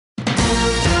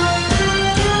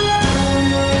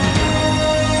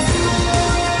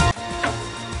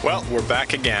we're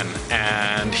back again,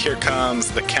 and here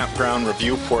comes the campground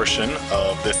review portion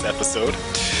of this episode.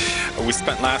 We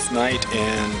spent last night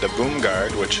in the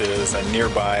Boomgaard, which is a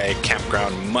nearby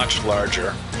campground, much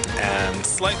larger and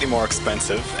slightly more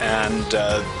expensive. And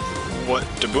what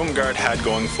the Boomgaard had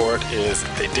going for it is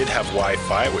they did have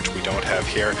Wi-Fi, which we don't have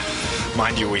here.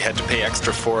 Mind you, we had to pay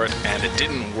extra for it, and it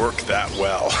didn't work that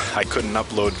well. I couldn't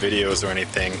upload videos or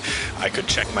anything. I could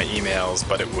check my emails,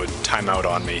 but it would time out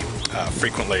on me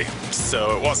frequently.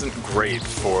 So it wasn't great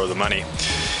for the money.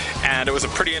 And it was a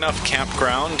pretty enough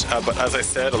campground, but as I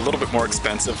said, a little bit more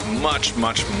expensive, much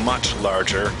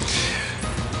larger.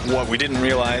 What we didn't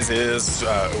realize is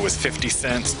it was 50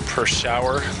 cents per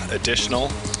shower additional.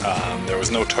 There was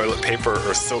no toilet paper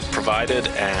or soap provided,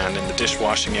 and in the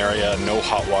dishwashing area, no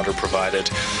hot water provided.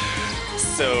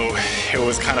 So it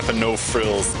was kind of a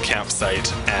no-frills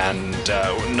campsite, and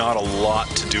not a lot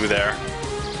to do there.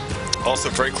 Also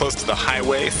very close to the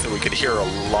highway, so we could hear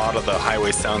a lot of the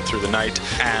highway sound through the night,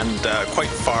 and quite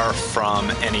far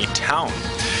from any town.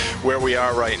 Where we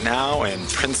are right now in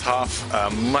Prinshof, a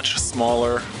much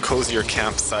smaller, cozier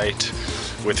campsite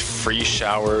with free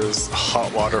showers,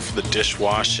 hot water for the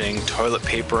dishwashing, toilet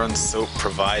paper and soap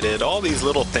provided, all these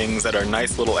little things that are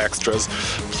nice little extras,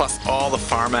 plus all the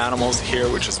farm animals here,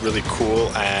 which is really cool,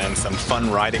 and some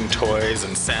fun riding toys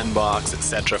and sandbox,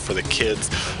 etc. for the kids.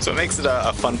 So it makes it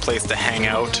a fun place to hang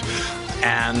out.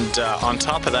 And on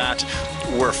top of that,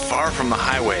 we're far from the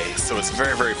highway, so it's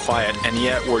very quiet, and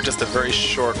yet we're just a very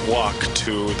short walk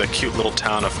to the cute little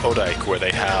town of Utrecht, where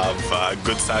they have a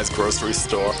good-sized grocery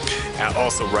store, and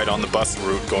also right on the bus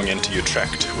route going into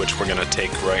Utrecht, which we're going to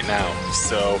take right now.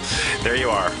 So there you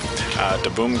are, the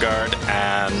Boomgaard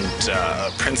and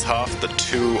Prinshof, the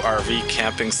two RV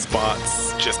camping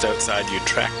spots just outside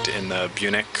Utrecht in the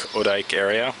Utrecht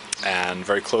area, and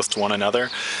very close to one another.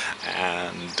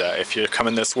 And if you're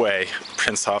coming this way,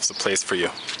 Prinshof's a place for you.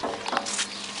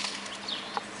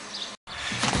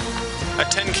 A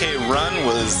 10K run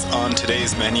was on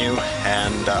today's menu,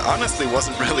 and honestly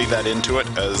wasn't really that into it,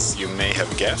 as you may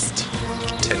have guessed.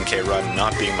 10K run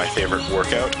not being my favorite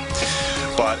workout.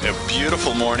 But a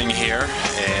beautiful morning here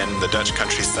in the Dutch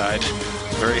countryside.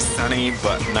 Very sunny,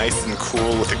 but nice and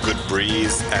cool with a good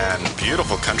breeze, and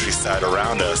beautiful countryside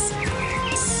around us.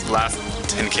 Last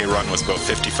 10K run was about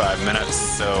 55 minutes,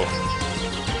 so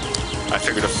I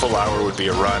figured a full hour would be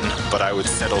a run, but I would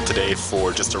settle today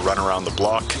for just a run around the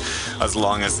block, as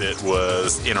long as it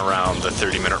was in around the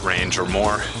 30-minute range or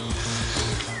more.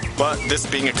 But this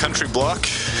being a country block,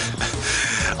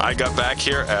 I got back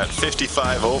here at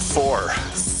 55:04,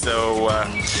 so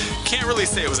can't really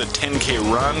say it was a 10K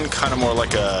run, kind of more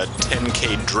like a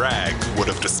 10K drag would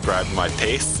have described my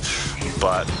pace,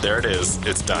 but there it is,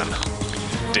 it's done.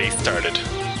 Day started.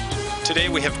 Today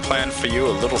we have planned for you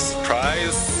a little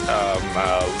surprise,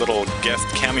 a little guest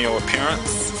cameo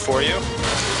appearance for you.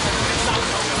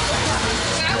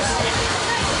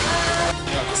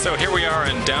 So here we are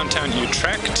in downtown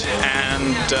Utrecht,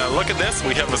 and look at this,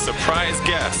 we have a surprise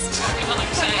guest.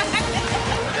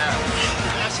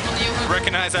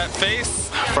 Recognize that face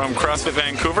from CrossFit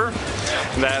Vancouver?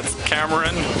 That's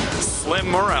Cameron Slim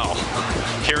Morel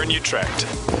here in Utrecht.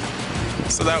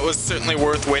 So that was certainly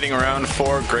worth waiting around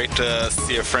for. Great to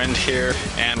see a friend here,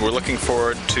 and we're looking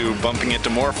forward to bumping into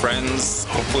more friends,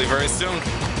 hopefully very soon.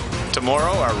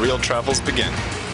 Tomorrow, our real travels begin.